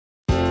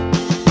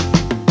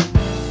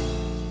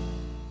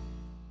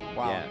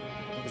Wow. Yeah.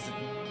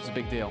 It's a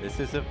big deal. This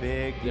is a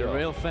big deal. The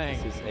real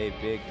thing. This is a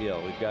big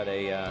deal. We've got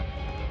a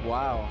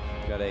wow.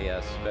 We've got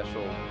a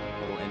special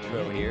little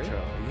intro here.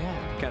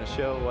 Yeah. Kind of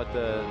show what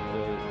the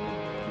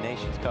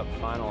Nations Cup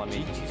final. I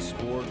mean, GT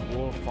Sport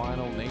World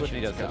Final Nations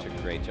Cup. does Cup. such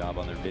a great job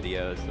on their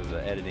videos, so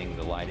the editing,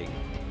 the lighting.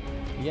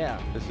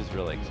 Yeah. This is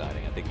really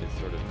exciting. I think this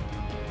sort of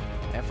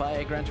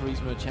FIA Gran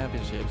Turismo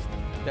Championships.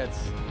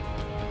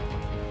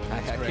 I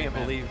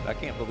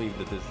can't believe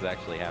that this is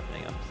actually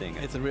happening. I'm seeing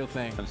it's a real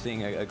thing. I'm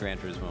seeing a Gran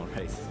Turismo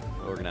race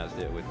organized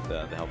it with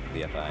the help of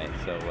the FIA.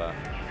 So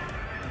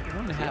we're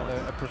going to have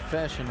a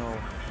professional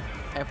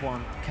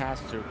F1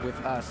 caster with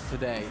us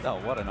today. Oh,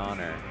 what an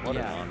honor! What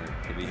an honor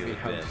to be here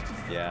with Ben.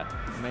 Yeah,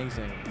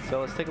 amazing.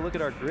 So let's take a look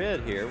at our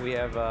grid here. We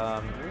have.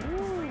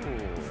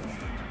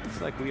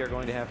 Looks like we are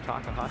going to have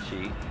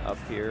Takahashi up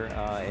here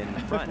in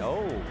front.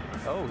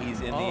 Oh, he's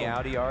in the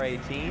Audi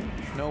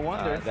R18. No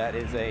wonder. That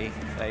is a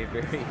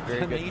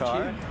very good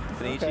car.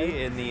 Tanichi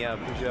in the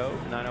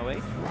Peugeot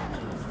 908.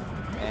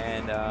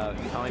 And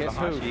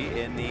Takahashi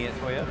in the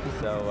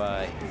Toyota.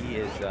 So he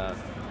is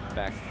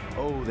back.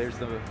 Oh, there's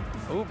the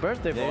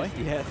birthday boy.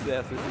 Yes,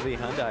 this is the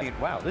Hyundai.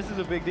 Wow, this is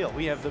a big deal.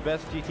 We have the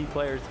best GT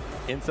players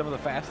in some of the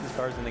fastest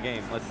cars in the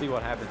game. Let's see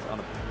what happens on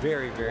a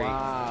very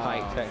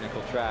tight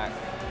technical track.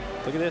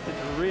 Look at this,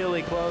 it's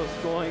really close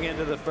going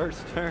into the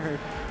first turn.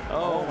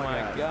 Oh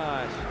my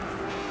gosh.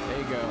 There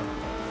you go.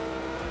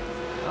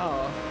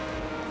 Oh,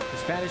 the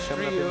Spanish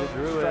trio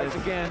strikes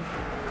again.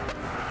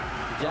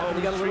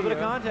 We got a little bit of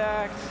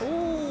contact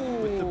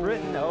with the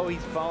Briton. Oh,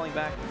 he's falling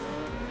back.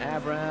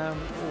 Abraham.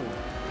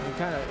 He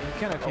kind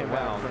of came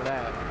out for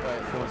that, but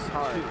it was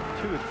hard.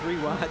 Two or three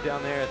wide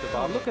down there at the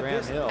bottom of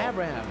Graham Hill. Look at this,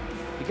 Abraham.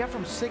 He got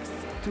from 6th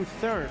to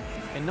 3rd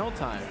in no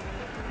time.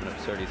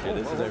 Absurdities here.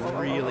 This is a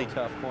really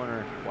tough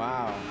corner.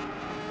 Wow.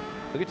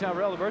 Look at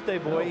Tyrell, the birthday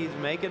boy. He's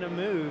making a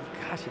move.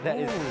 Gosh, that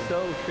is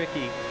so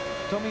tricky.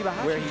 Tommy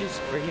Bahashi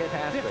where he had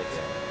passed right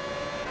there.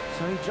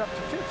 So he dropped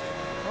to 5th.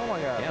 Oh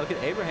my God. Yeah, look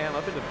at Abraham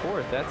up into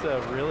 4th. That's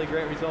a really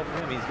great result for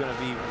him. He's going to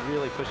be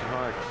really pushing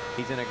hard.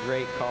 He's in a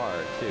great car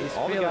too.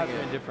 All the guys are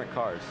in different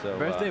cars. So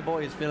birthday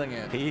boy is feeling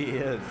it. He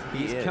is.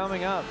 He's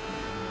coming up.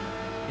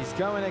 He's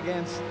coming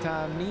against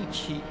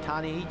Tanichi.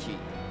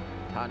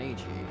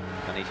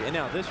 And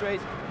now this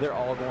race, they're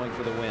all going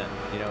for the win.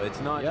 You know,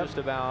 it's not just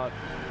about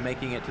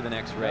making it to the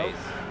next race.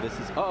 This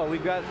is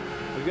we've got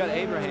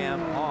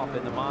Abraham off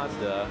in the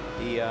Mazda.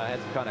 He has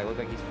some contact. Look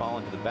like he's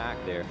fallen to the back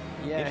there.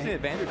 Yeah. Interesting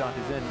that Vanderdonk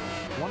is in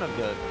one of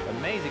the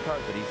amazing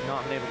cars, but he's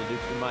not been able to do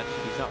too much.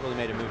 He's not really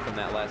made a move from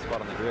that last spot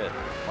on the grid.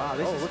 Wow,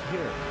 this is, look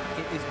here.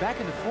 It's back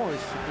in the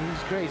force.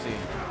 He's crazy.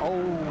 Oh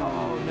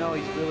no,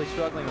 he's really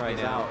struggling right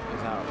now.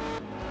 He's out.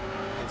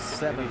 It's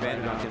 7.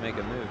 Vanderdonk can make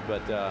a move,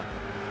 but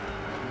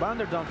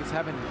Vanderdonk is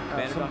having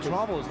some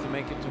troubles to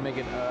make it.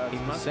 He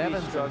must 7th.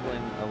 be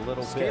struggling a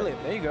little bit. Scale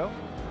it. There you go.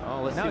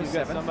 Oh, let's see. We've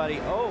got somebody.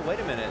 Oh, wait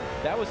a minute.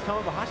 That was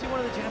Tomi Bahashi, one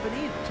of the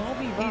Japanese.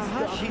 Tomi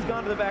Bahashi. He's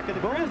gone to the back of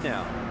the grid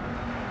now.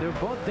 They're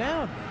both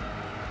down.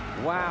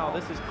 Wow,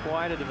 this is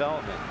quite a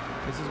development.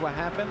 This is what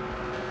happened.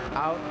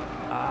 Out.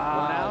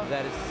 Wow,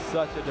 that is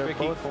such a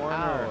tricky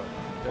corner.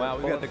 Wow,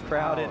 we got the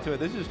crowd into it.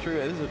 This is true.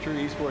 This is a true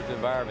esports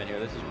environment here.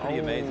 This is pretty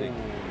amazing.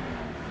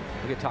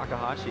 Look at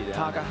Takahashi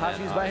down.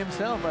 Takahashi's by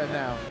himself right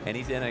now. And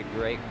he's in a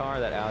great car.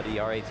 That Audi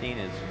R18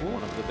 is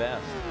one of the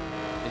best.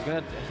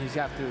 He's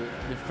got to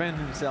defend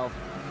himself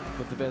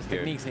with the best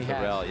techniques he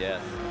has.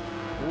 Yes.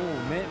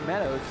 Ooh,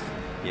 Meadows.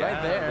 Yeah,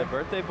 right there. The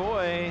birthday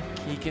boy.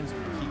 He can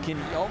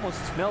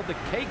almost smell the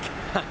cake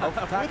of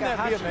Takahashi. Wouldn't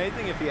that be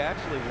amazing if he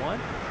actually won?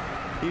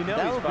 You know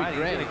he's fine.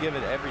 He's going to give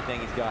it everything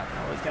he's got.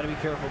 Oh, he's got to be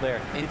careful there.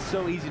 It's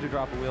so easy to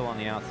drop a wheel on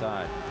the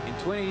outside. In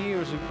 20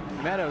 years,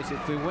 Meadows,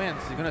 if he wins,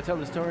 he's going to tell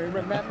the story.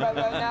 Remember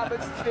when I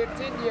was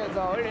 15 years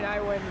old and I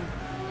went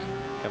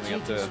coming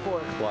up the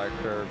Clark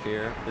curve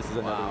here. This is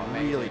another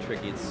really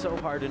tricky. It's so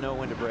hard to know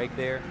when to brake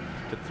there,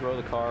 to throw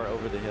the car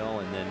over the hill,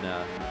 and then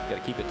got to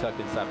keep it tucked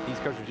inside. But these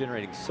cars are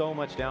generating so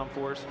much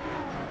downforce.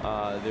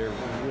 They're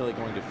really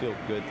going to feel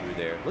good through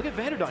there. Look at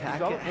Vanderdonk.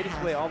 He's made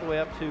his way all the way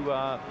up to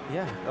up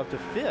to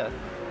 5th.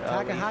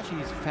 Takahashi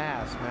is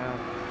fast, man.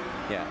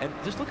 Yeah, and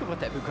just look at what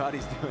that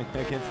Bugatti's doing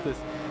against this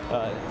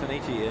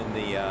Tanichi in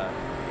the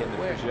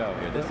Peugeot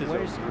here. This is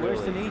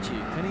where's Tanichi?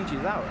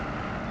 Tanichi's out.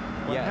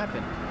 What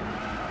happened?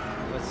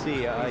 Let's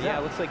see. Yeah,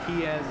 it looks like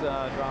he has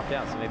dropped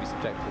out, so maybe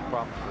some technical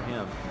problems for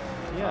him.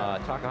 Yeah.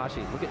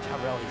 Takahashi, look at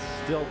Tyrell.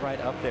 He's still right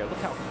up there. Look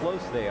how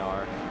close they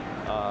are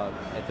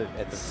at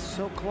the.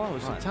 So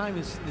close. The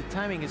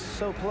timing is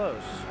so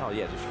close. Oh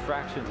yeah, just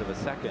fractions of a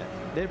second.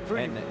 They're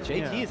pretty. And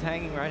JT is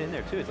hanging right in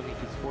there too. It's like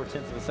he's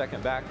 4/10 of a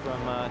second back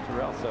from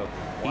Tyrell. So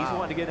he's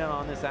wanting to get in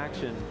on this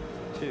action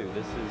too.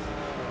 This is.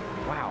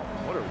 Wow,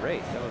 what a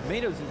race.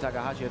 Meadows and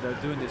Takahashi are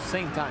doing the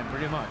same time,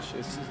 pretty much.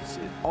 It's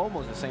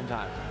almost the same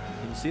time.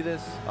 Can you see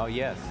this? Oh,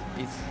 yes.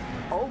 It's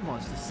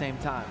almost the same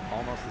time.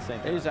 Almost the same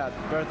time. There's that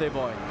birthday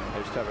boy.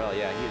 There's Tyrell.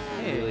 Yeah,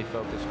 he's really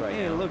focused right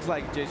now. It looks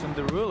like Jason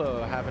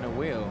Derulo having a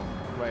wheel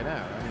right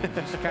now. I mean,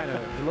 just kind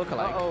of look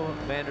alike.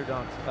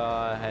 Vanderdonk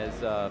has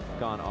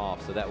gone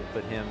off, so that will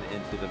put him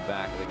into the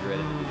back of the grid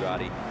in the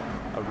Bugatti.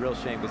 a real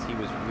shame because he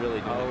was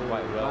really doing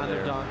quite well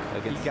there.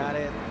 He got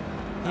it.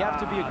 You have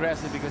to be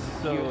aggressive because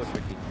it's so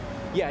tricky.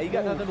 Yeah, you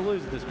got nothing to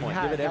lose at this point.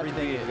 Give it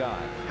everything you've got.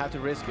 Have to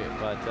risk it.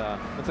 But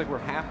looks like we're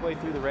halfway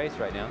through the race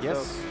right now.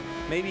 Yes. So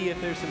maybe if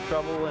there's some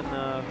trouble in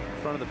the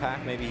front of the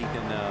pack, maybe he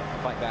can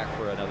fight back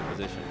for another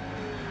position.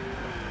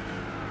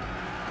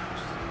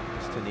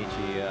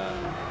 Tanichi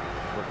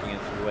working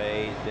his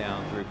way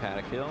down through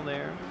Paddock Hill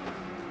there.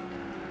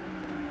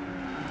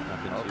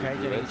 Okay,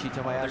 Junichi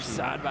Tomoyashi. They're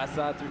side by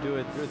side through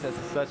Druid. Druid has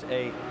such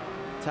a...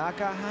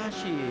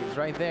 Takahashi is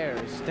right there,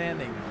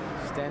 standing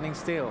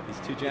still. These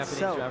two Japanese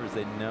drivers,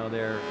 they know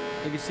they're...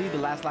 If you see, the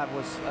last lap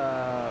was,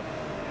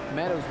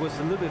 Meadows was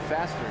a little bit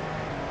faster.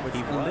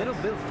 A little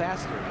bit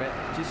faster, but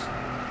just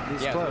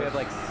this close. So we have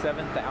like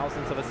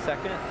 7,000ths of a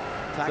second.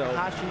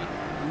 Takahashi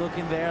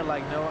looking there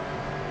like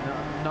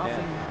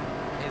nothing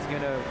is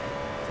going to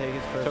take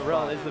his first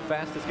Terrell spot. is the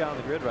fastest guy on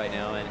the grid right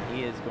now, and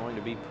he is going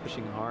to be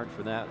pushing hard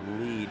for that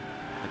lead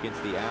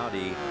against the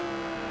Audi.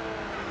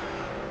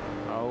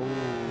 Oh,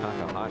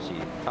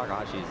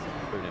 Takahashi's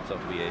proven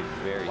himself to be a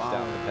very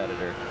stout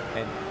competitor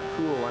and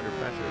cool under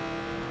pressure.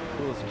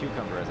 Cool as a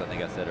cucumber, as I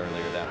think I said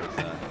earlier. That was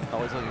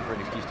always looking for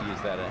an excuse to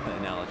use that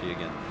analogy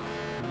again.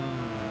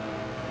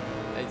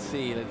 Let's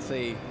see.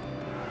 So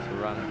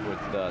we're running with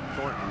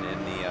Thornton in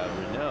the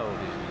Renault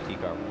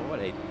GT car. What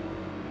a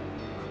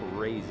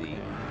crazy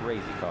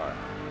car.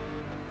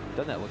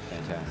 Doesn't that look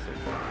fantastic?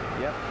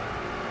 Yep.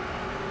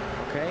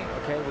 Okay,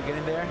 we're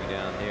getting there. We're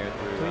down here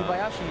through...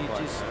 Kobayashi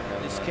just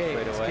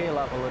scale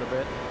up a little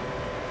bit.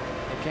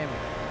 It came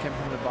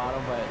from the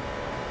bottom, but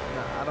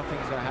no, I don't think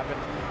it's going to happen.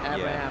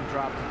 Abraham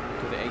dropped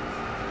to the 8th.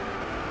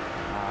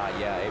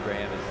 Yeah,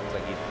 Abraham looks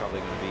like he's probably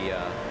going to be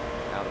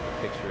out of the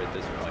picture at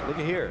this point. Look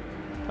at here.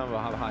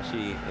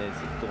 Takahashi is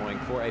going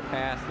for a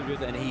pass through,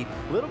 and a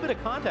little bit of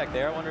contact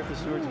there. I wonder if the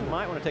stewards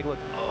might want to take a look.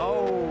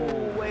 Oh,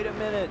 wait a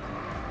minute.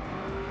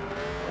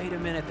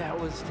 That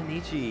was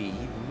Tanichi.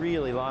 He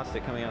really lost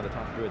it coming out of the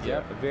top of the grid.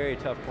 Yep. A very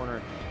tough corner.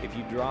 If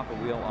you drop a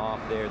wheel off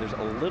there, there's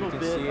a little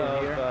bit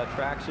of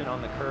traction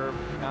on the curb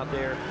out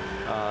there.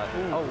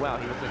 Oh, wow.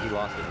 He looks like he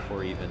lost it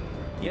before he even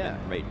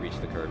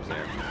reached the curbs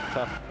there.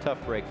 Tough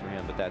break for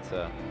him, but that's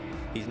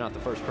he's not the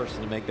first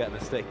person to make that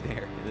mistake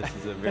there. This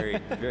is a very,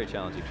 very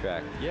challenging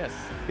track. Yes.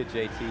 Good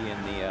JT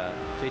and the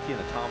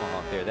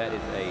Tomahawk there. That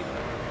is a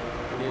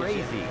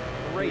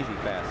crazy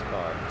fast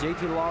car.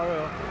 JT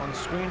Lara on the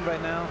screen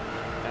right now.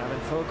 I'm in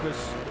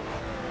focus.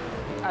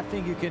 I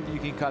think you can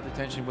cut the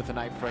tension with a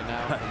knife right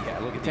now. Yeah,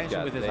 look at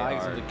tension with his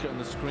eyes on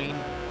the screen.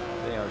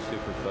 They are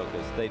super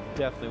focused. They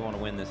definitely want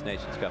to win this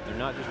Nations Cup. They're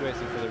not just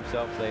racing for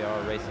themselves. They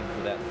are racing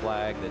for that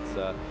flag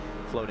that's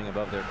floating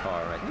above their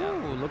car right now.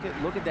 Ooh, look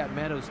at that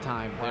Meadows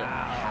time.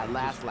 Wow.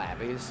 Last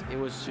lap. It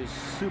was just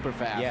super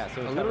fast. Yeah,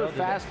 so a little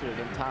faster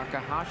than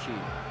Takahashi.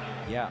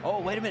 Yeah. Oh,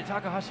 wait a minute.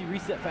 Takahashi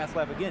reset fast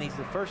lap again. He's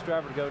the first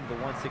driver to go to the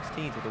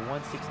 116s with a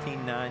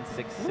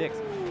 116.966.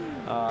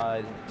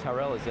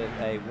 Tyrell is at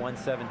a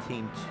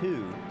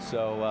 117.2,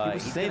 so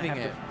he's going to have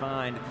to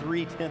find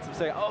 0.3 of a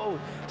second. Oh,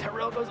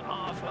 Tyrell goes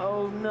off.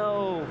 Oh,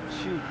 no.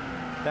 Shoot.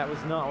 That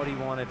was not what he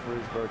wanted for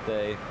his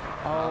birthday.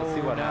 Let's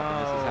see what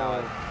happened. This is how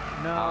it...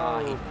 No.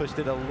 He pushed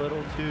it a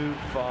little too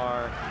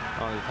far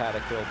on the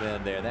Paddock Hill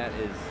bend there. That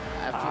is...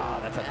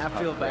 I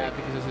feel bad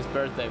because it's his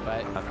birthday,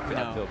 but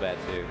I feel bad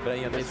too. But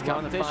this is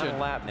on the final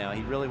lap now.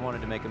 He really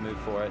wanted to make a move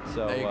for it.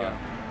 So there you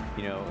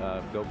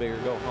go. Go big or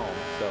go home.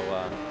 So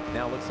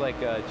now it looks like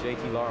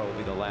JT Lara will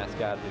be the last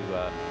guy to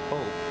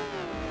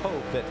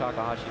hope that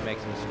Takahashi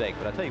makes a mistake.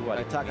 But I tell you what,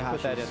 if he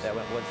put that in, that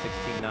went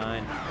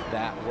 116.9.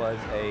 That was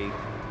a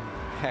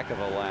heck of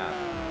a lap.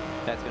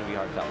 That's going to be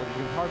hard to tell. Look, you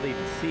can hardly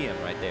even see him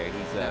right there. He's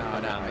it's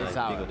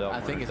out.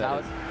 I think it's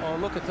out. Oh,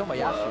 look at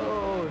Tomoyashi.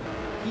 Oh,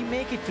 he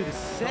make it to the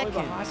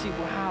second.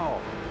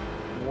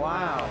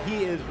 Wow.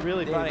 He is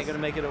really finally going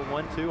to make it a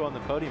 1-2 on the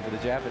podium for the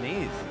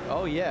Japanese.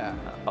 Oh, yeah.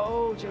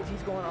 Oh,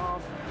 JT's going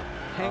off.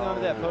 Hang on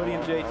to that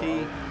podium,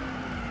 JT.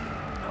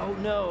 Oh,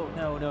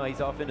 no. He's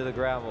off into the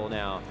gravel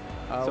now.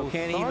 So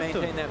can he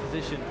maintain that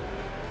position?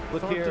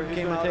 Look here, who's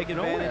going to take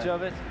advantage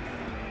of it?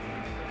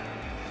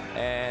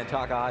 And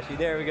Takahashi,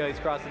 there we go. He's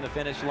crossing the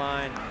finish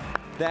line.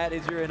 That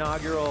is your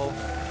inaugural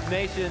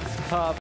Nations Cup